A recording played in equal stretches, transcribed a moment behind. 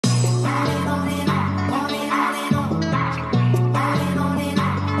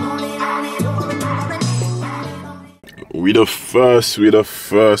We the first.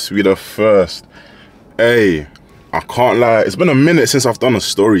 Hey, I can't lie. It's been a minute since I've done a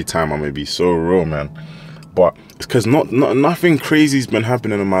story time. I'm gonna be so real, man. But it's because nothing crazy's been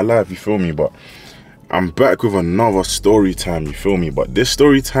happening in my life, you feel me? But I'm back with another story time, you feel me? But this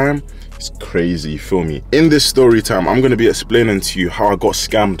story time is crazy, you feel me? In this story time, I'm gonna be explaining to you how I got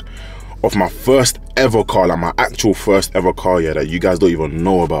scammed of my first ever car, like my actual first ever car, yeah, that you guys don't even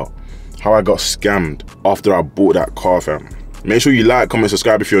know about. How I got scammed after I bought that car, fam. Make sure you like, comment,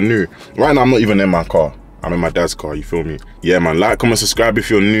 subscribe if you're new. Right now, I'm not even in my car. I'm in my dad's car, you feel me? Yeah, man, like, comment, subscribe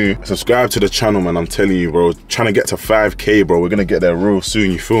if you're new. Subscribe to the channel, man, I'm telling you, bro. Trying to get to 5K, bro. We're gonna get there real soon,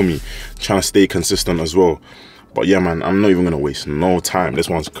 you feel me? Trying to stay consistent as well. But yeah, man, I'm not even gonna waste no time. This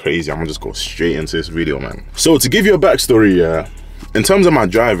one's crazy. I'm gonna just go straight into this video, man. So, to give you a backstory, yeah, in terms of my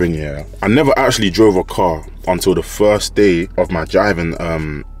driving, yeah, I never actually drove a car until the first day of my driving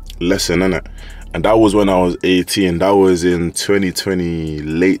lesson, innit? And that was when I was 18. That was in 2020,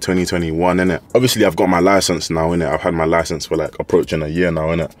 late 2021, innit? Obviously, I've got my license now, innit? I've had my license for like approaching a year now,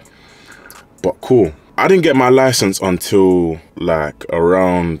 innit? But cool. I didn't get my license until like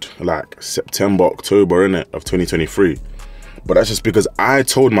around like September, October, innit, of 2023. But that's just because I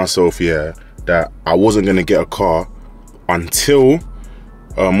told myself, yeah, that I wasn't gonna get a car until,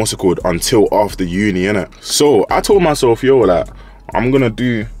 until after uni, innit? So I told myself, yo, like, I'm gonna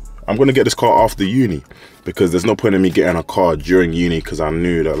get this car after uni, because there's no point in me getting a car during uni, because I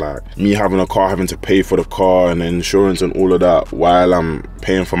knew that like me having a car, having to pay for the car and the insurance and all of that while I'm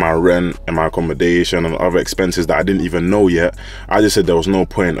paying for my rent and my accommodation and other expenses that I didn't even know yet. I just said there was no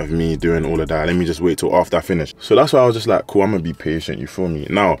point of me doing all of that. Let me just wait till after I finish. So that's why I was just like, cool, I'm gonna be patient, you feel me?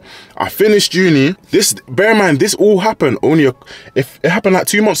 Now, I finished uni. Bear in mind, this all happened if it happened like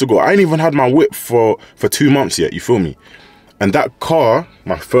 2 months ago. I ain't even had my whip for 2 months yet, you feel me? And that car,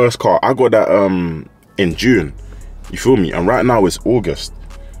 my first car, I got that in June, you feel me? And right now it's August.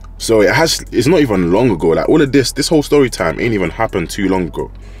 So it's not even long ago. Like all of this whole story time ain't even happened too long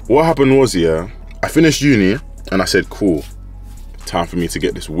ago. What happened was, yeah, I finished uni and I said, cool, time for me to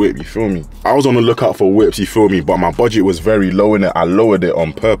get this whip, you feel me? I was on the lookout for whips, you feel me? But my budget was very low in it. I lowered it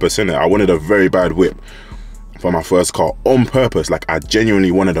on purpose, innit? I wanted a very bad whip for my first car on purpose. Like I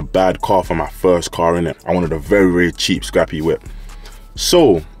genuinely wanted a bad car for my first car, innit? I wanted a very, very cheap, scrappy whip.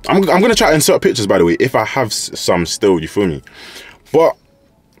 So I'm gonna try to insert pictures, by the way, if I have some still, you feel me? But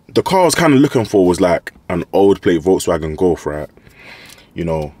the car I was kind of looking for was like an old plate Volkswagen Golf, right? You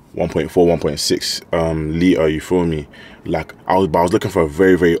know, 1.4, 1.6 liter, you feel me? Like I was looking for a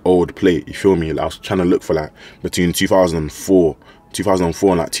very, very old plate, you feel me? Like, I was trying to look for like between 2004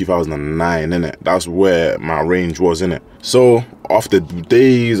 and like 2009, innit? That's where my range was, innit? So after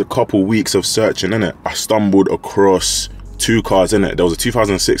days, a couple weeks of searching, innit, I stumbled across two cars, innit? There was a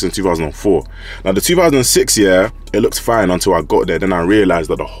 2006 and 2004. Now the 2006, yeah, it looked fine until I got there. Then I realized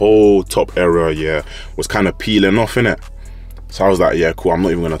that the whole top area, yeah, was kind of peeling off, innit? So I was like, yeah, cool, I'm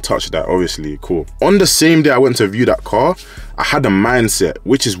not even gonna touch that, obviously, cool. On the same day I went to view that car, I had a mindset,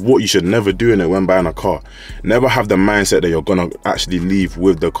 which is what you should never do in it when buying a car. Never have the mindset that you're gonna actually leave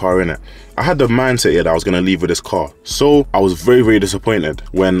with the car in it. I had the mindset, yeah, that I was gonna leave with this car. So I was very, very disappointed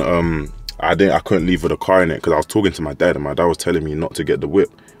when I couldn't leave with a car in it, because I was talking to my dad and my dad was telling me not to get the whip.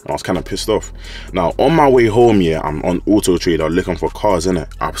 And I was kind of pissed off. Now, on my way home, yeah, I'm on Auto Trader looking for cars, innit?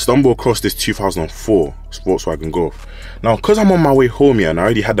 I stumbled across this 2004 Volkswagen Golf. Now, because I'm on my way home, yeah, and I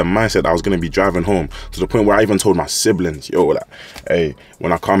already had the mindset that I was going to be driving home, to the point where I even told my siblings, yo, like, hey,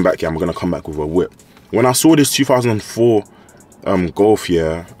 when I come back, yeah, I'm going to come back with a whip. When I saw this 2004 Golf,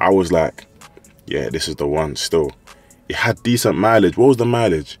 yeah, I was like, yeah, this is the one still. It had decent mileage. What was the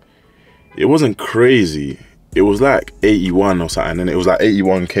mileage? It wasn't crazy. It was like 81 or something, and it was like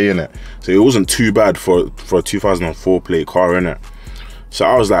 81k in it. So it wasn't too bad for a 2004 plate car, in it. So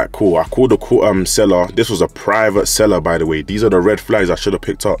I was like, cool. I called the seller. This was a private seller, by the way. These are the red flags I should have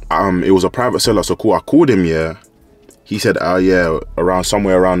picked up. It was a private seller, so cool. I called him, yeah. He said, yeah,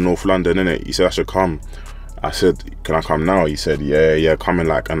 somewhere around North London, innit? He said I should come. I said, can I come now? He said, yeah, come in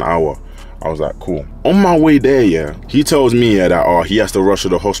like an hour. I was like, cool. On my way there, yeah, he tells me, yeah, that he has to rush to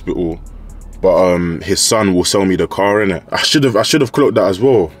the hospital, but his son will sell me the car, innit? I should have clocked that as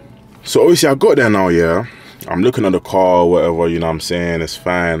well. So obviously I got there now, yeah. I'm looking at the car, whatever, you know what I'm saying, it's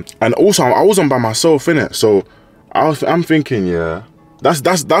fine. And also I wasn't by myself, innit? So I'm thinking, yeah, that's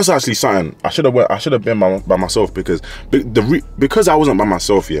actually something. I should have been by myself, because I wasn't by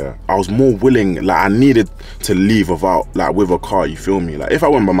myself, yeah, I was more willing, like I needed to leave with a car, you feel me? Like if I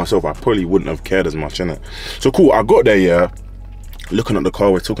went by myself, I probably wouldn't have cared as much, innit? So cool, I got there, yeah. Looking at the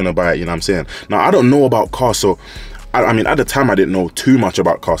car, we're talking about it, you know what I'm saying? Now, I don't know about cars, so I mean, at the time, I didn't know too much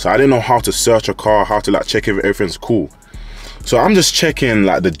about cars, so I didn't know how to search a car, how to like check if everything's cool. So I'm just checking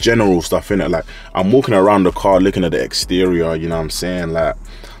like the general stuff in it. Like I'm walking around the car looking at the exterior, you know what I'm saying? Like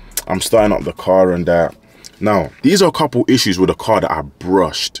I'm starting up the car and that. Now, these are a couple issues with the car that I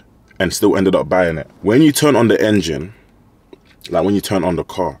brushed and still ended up buying it. When you turn on the engine, like when you turn on the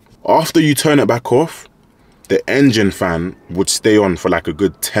car, after you turn it back off, the engine fan would stay on for like a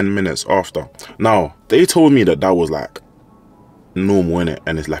good 10 minutes after. Now, they told me that that was like normal, innit?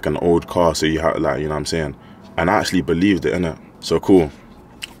 And it's like an old car, so you have like, you know what I'm saying? And I actually believed it, innit? So cool.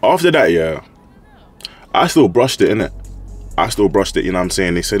 After that, yeah, I still brushed it, innit? I still brushed it, you know what I'm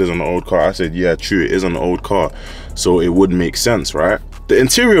saying? They said it's on an old car. I said, yeah, true, it is on an old car. So it would make sense, right? The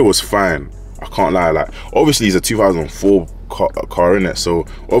interior was fine. I can't lie. Like, obviously, it's a 2004 car in it. So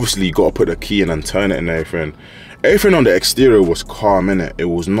obviously, you got to put the key in and turn it and everything. Everything on the exterior was calm, innit? It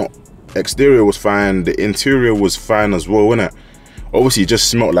was not. Exterior was fine. The interior was fine as well, innit? Obviously, it just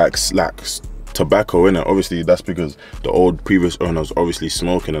smelled like tobacco, innit? Obviously, that's because the old previous owner was obviously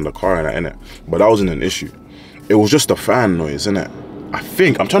smoking in the car and that, innit? But that wasn't an issue. It was just a fan noise, innit?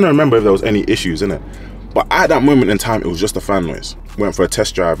 I'm trying to remember if there was any issues, innit? But at that moment in time, it was just a fan noise. Went for a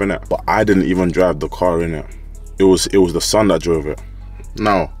test drive, innit? But I didn't even drive the car, innit? It was the son that drove it.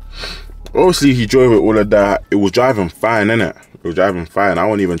 Now, obviously he drove it, all of that. It was driving fine, innit? It was driving fine. I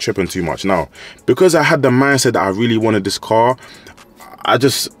wasn't even tripping too much. Now, because I had the mindset that I really wanted this car, I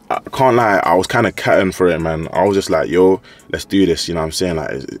can't lie, I was kind of catting for it, man. I was just like, yo, let's do this, you know what I'm saying?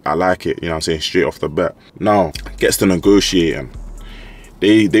 Like, I like it, you know what I'm saying, straight off the bat. Now, gets to negotiating.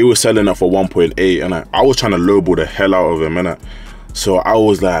 They were selling it for 1.8, and I was trying to lowball the hell out of him, innit? So I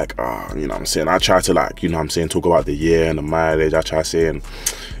was like, you know what I'm saying? I tried to, like, you know what I'm saying, talk about the year and the mileage. I tried saying,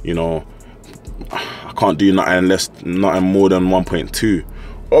 you know, I can't do nothing more than 1.2.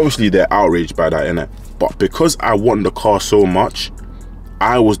 Obviously, they're outraged by that, innit? But because I want the car so much,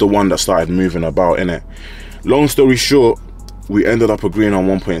 I was the one that started moving about, innit? Long story short, we ended up agreeing on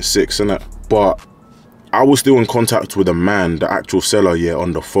 1.6, innit? But I was still in contact with the man, the actual seller, yeah,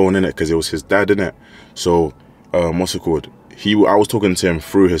 on the phone, innit? Because it was his dad, innit? So, what's it called? I was talking to him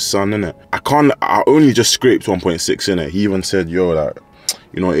through his son, innit? I only just scraped 1.6, innit? He even said, yo, like,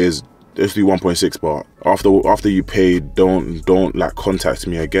 you know, let's do 1.6, but after you pay, don't like contact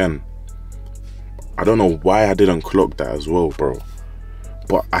me again. I don't know why I didn't clock that as well, bro.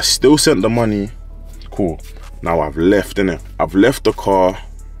 But I still sent the money. Cool. Now I've left, innit? I've left the car.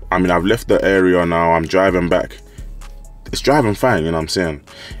 I mean, I've left the area now. I'm driving back. It's driving fine, you know what I'm saying?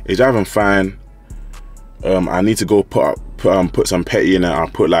 It's driving fine. I need to go put some petty in it. I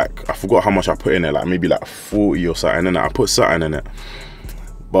forgot how much I put in it, like maybe like 40 or something in it. I put something in it.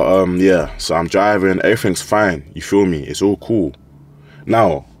 But yeah, so I'm driving, everything's fine, you feel me? It's all cool.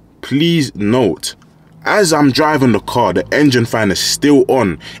 Now, please note, as I'm driving the car, the engine fan is still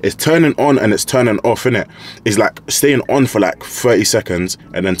on. It's turning on and it's turning off, innit? It's like staying on for like 30 seconds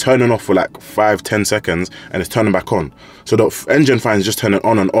and then turning off for like 5-10 seconds and it's turning back on. So the engine fan is just turning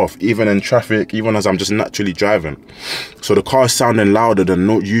on and off, even in traffic, even as I'm just naturally driving. So the car is sounding louder than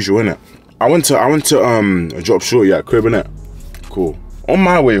usual, innit? I went to drop shorty at crib, innit? Cool. On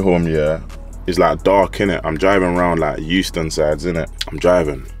my way home, yeah, it's like dark, innit? I'm driving around like Houston sides, innit? I'm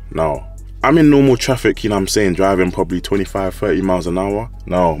driving. Now, I'm in normal traffic, you know what I'm saying, driving probably 25-30 miles an hour.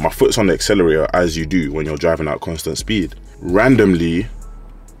 Now, my foot's on the accelerator, as you do when you're driving at constant speed. Randomly,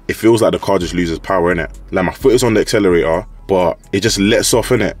 it feels like the car just loses power, innit? Like my foot is on the accelerator, but it just lets off,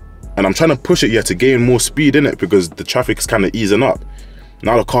 innit? And I'm trying to push it, yeah, to gain more speed, innit? Because the traffic's kind of easing up.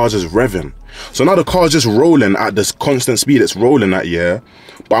 Now the car's just revving. So now the car's just rolling at this constant speed it's rolling at, yeah.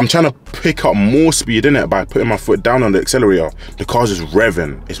 But I'm trying to pick up more speed, innit, by putting my foot down on the accelerator. The car's just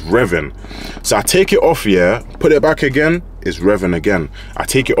revving. It's revving. So I take it off, yeah, put it back again, it's revving again. I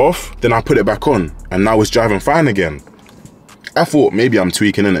take it off, then I put it back on, and now it's driving fine again. I thought maybe I'm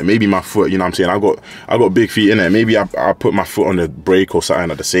tweaking, innit? Maybe my foot, you know what I'm saying? I got big feet, innit? Maybe I put my foot on the brake or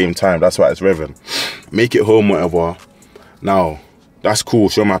something at the same time. That's why it's revving. Make it home, whatever. Now, that's cool.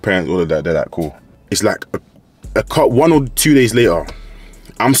 Show my parents all of that. They're like, cool. It's like a cut 1 or 2 days later.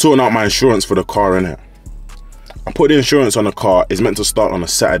 I'm sorting out my insurance for the car, innit? I put the insurance on the car. It's meant to start on a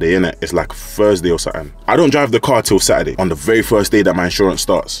Saturday, innit? It's like Thursday or something. I don't drive the car till Saturday, on the very first day that my insurance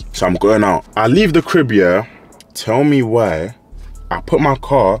starts. So I'm going out. I leave the crib, yeah. Tell me why. I put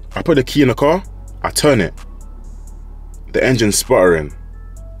the key in the car. I turn it. The engine's sputtering.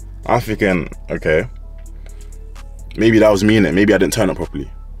 I'm thinking, okay, maybe that was me, innit? Maybe I didn't turn it properly.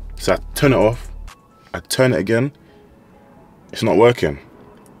 So I turn it off. I turn it again. It's not working.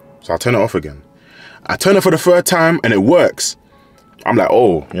 So I turn it off again. I turn it for the third time and it works. I'm like,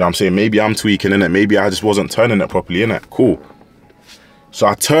 oh, you know what I'm saying? Maybe I'm tweaking, innit? Maybe I just wasn't turning it properly, innit? Cool. So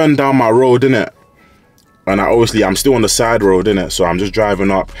I turned down my road, innit? And I'm still on the side road, innit? So I'm just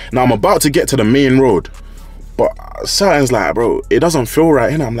driving up. Now I'm about to get to the main road, but something's like, bro, it doesn't feel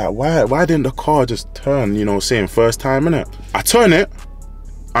right, innit? I'm like, why didn't the car just turn, you know, saying first time, innit? I turn it.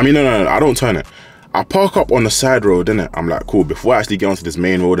 I mean, no, I don't turn it. I park up on the side road, innit? I'm like, cool, before I actually get onto this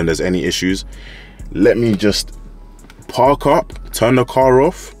main road and there's any issues, let me just park up, turn the car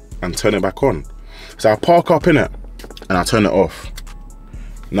off, and turn it back on. So I park up, innit? And I turn it off.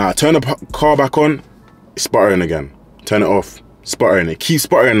 Now I turn the car back on, it's sputtering again. Turn it off, sputtering. It keeps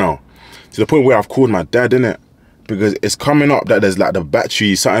sputtering now. To the point where I've called my dad, innit? Because it's coming up that there's like the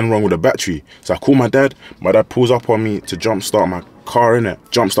battery, something wrong with the battery. So I call my dad pulls up on me to jump start my car, innit?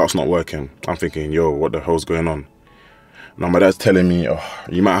 Jump start's not working. I'm thinking, yo, what the hell's going on? Now my dad's telling me, oh,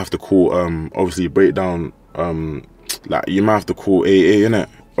 you might have to call, obviously breakdown, like you might have to call AA, innit?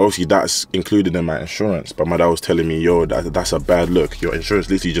 Obviously that's included in my insurance, but my dad was telling me, yo, that's a bad look. Your insurance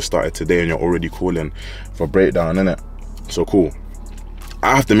literally just started today and you're already calling for breakdown, innit? So cool.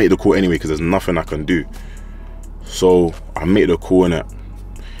 I have to make the call anyway because there's nothing I can do. So I make the call, innit?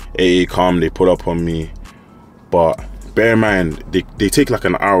 AA come, they pull up on me, but bear in mind, they take like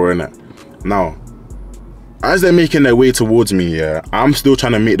an hour, innit? Now, as they're making their way towards me, yeah, I'm still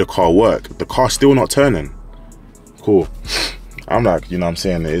trying to make the car work. The car's still not turning. Cool. I'm like, you know what I'm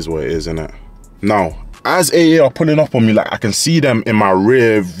saying, it is what it is, innit? Now, as AA are pulling up on me, like I can see them in my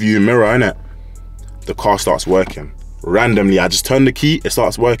rear view mirror, innit? The car starts working. Randomly, I just turn the key, it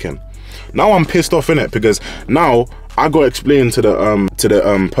starts working. Now I'm pissed off, innit? Because now I got to explain to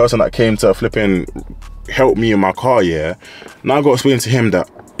the person that came to flipping help me in my car, yeah? Now I got to explain to him that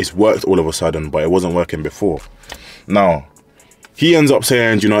it's worked all of a sudden, but it wasn't working before. Now, he ends up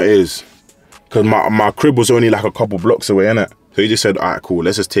saying, you know, it is. Because my crib was only like a couple blocks away, innit? So he just said, all right, cool,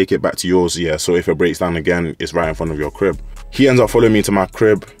 let's just take it back to yours, yeah, so if it breaks down again, it's right in front of your crib. He ends up following me to my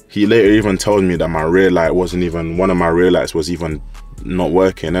crib. He later even told me that my rear light wasn't even, one of my rear lights was even not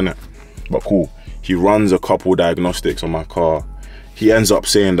working, innit? But cool. He runs a couple diagnostics on my car. He ends up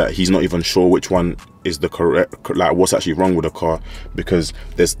saying that he's not even sure which one is the correct, like what's actually wrong with the car, because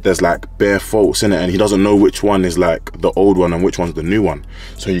there's like bare faults in it and he doesn't know which one is like the old one and which one's the new one.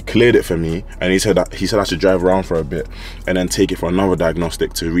 So he cleared it for me and he said I should drive around for a bit and then take it for another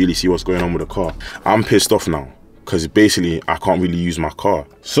diagnostic to really see what's going on with the car. I'm pissed off now because basically I can't really use my car.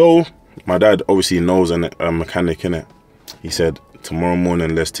 So my dad obviously knows a mechanic in it. He said, tomorrow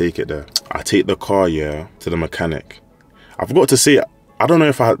morning, let's take it there. I take the car, yeah, to the mechanic. I forgot to say, I don't know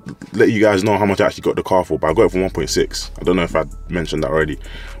if I let you guys know how much I actually got the car for, but I got it for 1.6. I don't know if I mentioned that already,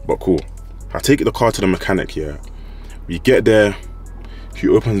 but cool. I take the car to the mechanic, yeah. We get there, he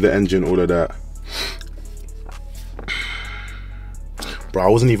opens the engine, all of that. Bro, I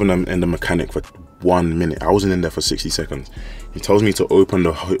wasn't even in the mechanic for 1 minute. I wasn't in there for 60 seconds. He tells me to open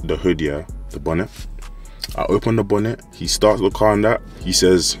the hood, yeah, the bonnet. I open the bonnet, he starts the car and that. He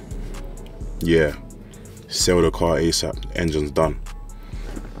says, yeah, sell the car ASAP, the engine's done.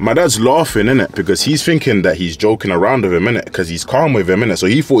 My dad's laughing, innit? Because he's thinking that he's joking around with him, innit? Because he's calm with him, innit? So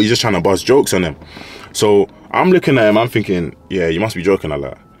he thought he's just trying to bust jokes on him. So I'm looking at him, I'm thinking, yeah, you must be joking like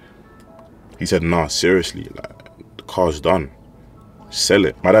that. He said, nah, seriously, like, the car's done. Sell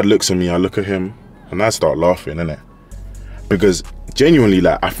it. My dad looks at me, I look at him, and I start laughing, innit? Because genuinely,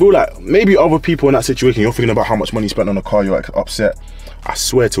 like, I feel like maybe other people in that situation, you're thinking about how much money you spent on a car, you're like upset. I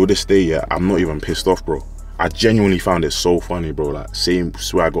swear till this day, yeah, I'm not even pissed off, bro. I genuinely found it so funny, bro. Like,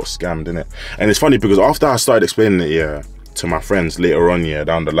 swear I got scammed, innit? And it's funny because after I started explaining it, yeah, to my friends later on, yeah,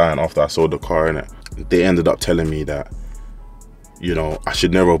 down the line, after I sold the car, innit, they ended up telling me that, you know, I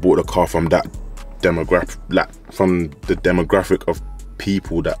should never have bought a car from that demographic, like, from the demographic of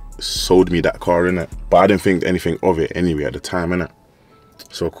people that sold me that car, innit? But I didn't think anything of it anyway at the time, innit?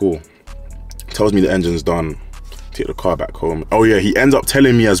 So cool. Tells me the engine's done. Take the car back home. Oh yeah, he ends up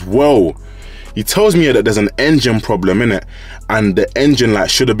telling me as well. He tells me that there's an engine problem, innit? And the engine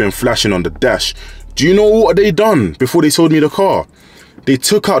light should have been flashing on the dash. Do you know what they done before they sold me the car? They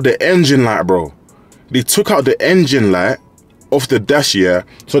took out the engine light, bro. They took out the engine light off the dash, yeah,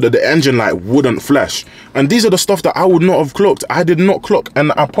 so that the engine light wouldn't flash. And these are the stuff that I would not have clocked. I did not clock,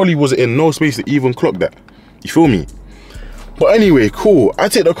 and I probably was in no space to even clock that. You feel me? But anyway, cool. I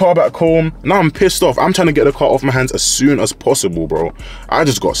take the car back home. Now I'm pissed off. I'm trying to get the car off my hands as soon as possible, bro. I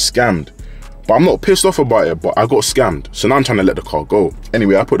just got scammed. But I'm not pissed off about it, but I got scammed. So now I'm trying to let the car go.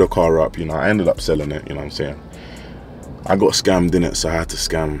 Anyway, I put the car up, you know, I ended up selling it, you know what I'm saying? I got scammed in it, so I had to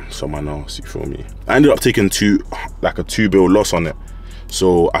scam someone else, you feel me? I ended up taking like a 2 bill loss on it.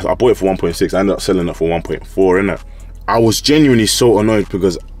 So I bought it for 1.6, I ended up selling it for 1.4, innit? I was genuinely so annoyed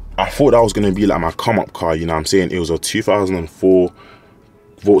because I thought that was gonna be like my come up car, you know what I'm saying? It was a 2004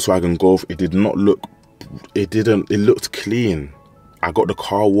 Volkswagen Golf. It did not look it looked clean. I got the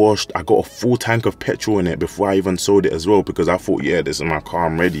car washed. I got a full tank of petrol in it before I even sold it as well, because I thought, yeah, this is my car,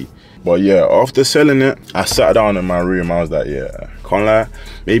 I'm ready. But yeah, after selling it, I sat down in my room. I was like, yeah, can't lie,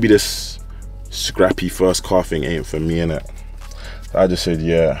 maybe this scrappy first car thing ain't for me, innit? I just said,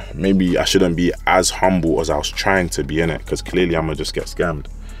 yeah, maybe I shouldn't be as humble as I was trying to be, innit? Because clearly I'm gonna just get scammed.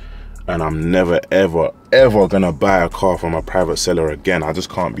 And I'm never, ever, ever gonna buy a car from a private seller again. I just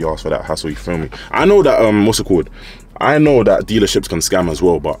can't be asked for that hassle, you feel me? I know that, what's it called? I know that dealerships can scam as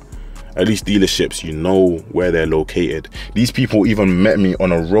well, but at least dealerships, you know where they're located. These people even met me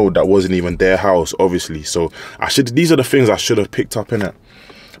on a road that wasn't even their house, obviously. So these are the things I should have picked up, innit?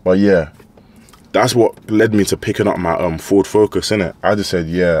 But yeah, that's what led me to picking up my Ford Focus, innit? I just said,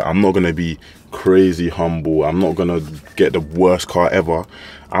 yeah, I'm not gonna be crazy humble. I'm not gonna get the worst car ever.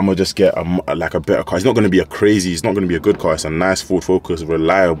 I'm gonna just get like a better car. It's not gonna be it's not gonna be a good car. It's a nice Ford Focus,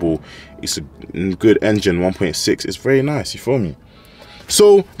 reliable. It's a good engine, 1.6. It's very nice, you feel me?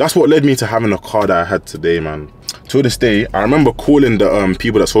 So that's what led me to having the car that I had today, man. To this day, I remember calling the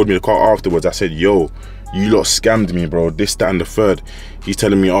people that sold me the car afterwards. I said, yo, you lot scammed me, bro. This, that, and the third. He's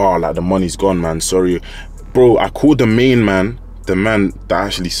telling me, oh, like the money's gone, man. Sorry. Bro, I called the main man, the man that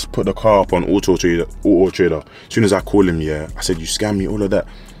actually put the car up on Auto Trader. As soon as I called him, yeah, I said, you scammed me, all of that.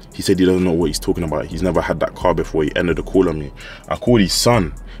 He said he doesn't know what he's talking about. He's never had that car before. He ended the call on me. I called his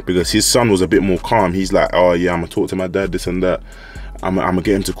son, because his son was a bit more calm. He's like, oh yeah, I'm gonna talk to my dad, this and that. I'm gonna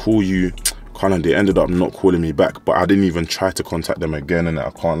get him to call you. And they ended up not calling me back, but I didn't even try to contact them again, and I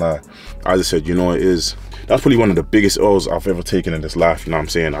can't lie. I just said, you know what it is. That's probably one of the biggest L's I've ever taken in this life, you know what I'm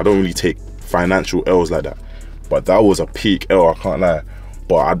saying? I don't really take financial L's like that, but that was a peak L, I can't lie.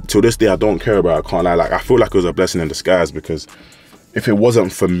 But till this day, I don't care about it, I can't lie. Like, I feel like it was a blessing in disguise, because if it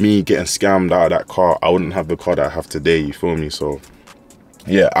wasn't for me getting scammed out of that car, I wouldn't have the car that I have today, you feel me? So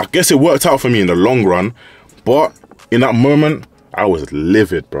yeah, I guess it worked out for me in the long run, but in that moment, I was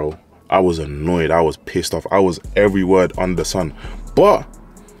livid, bro. I was annoyed, I was pissed off, I was every word under the sun. But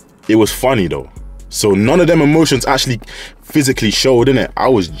it was funny though. So none of them emotions actually physically showed, innit? I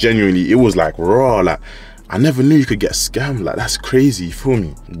was genuinely, it was like raw, like I never knew you could get scammed, like that's crazy, you feel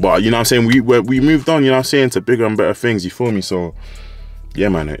me? But you know what I'm saying, we moved on, you know what I'm saying, to bigger and better things, you feel me? So yeah,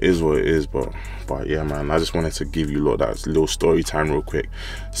 man, it is what it is, but yeah, man, I just wanted to give you lot that little story time real quick.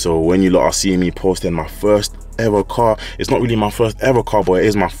 So when you lot are seeing me posting my first ever car, it's not really my first ever car, but it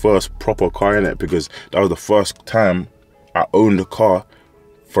is my first proper car, in it, because that was the first time I owned a car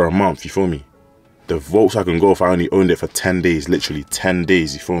for a month, you feel me? The Volkswagen Golf, I only owned it for 10 days, literally 10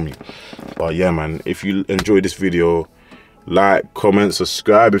 days, you feel me? But yeah, man, if you enjoyed this video, like, comment,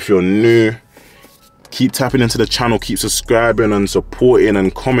 subscribe if you're new. Keep tapping into the channel, keep subscribing and supporting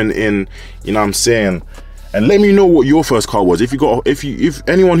and commenting, you know what I'm saying? And let me know what your first car was. If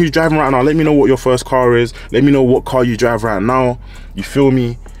anyone who's driving right now, let me know what your first car is. Let me know what car you drive right now, you feel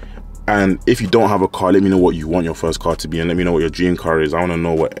me? And if you don't have a car, let me know what you want your first car to be, and let me know what your dream car is. I want to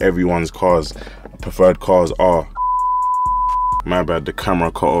know what everyone's preferred cars are. My bad, the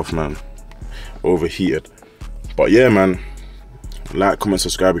camera cut off, man. Overheated. But yeah, man, like, comment,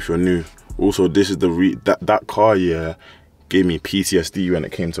 subscribe if you're new. Also, this is that car, yeah, gave me PTSD when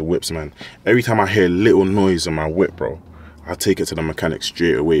it came to whips, man. Every time I hear a little noise on my whip, bro, I take it to the mechanic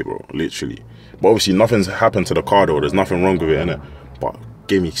straight away, bro, literally. But obviously nothing's happened to the car though, there's nothing wrong with it, innit? But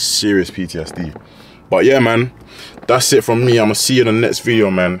gave me serious PTSD. But yeah, man, that's it from me. I'm gonna see you in the next video,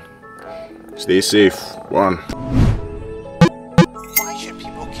 man. Stay safe. One.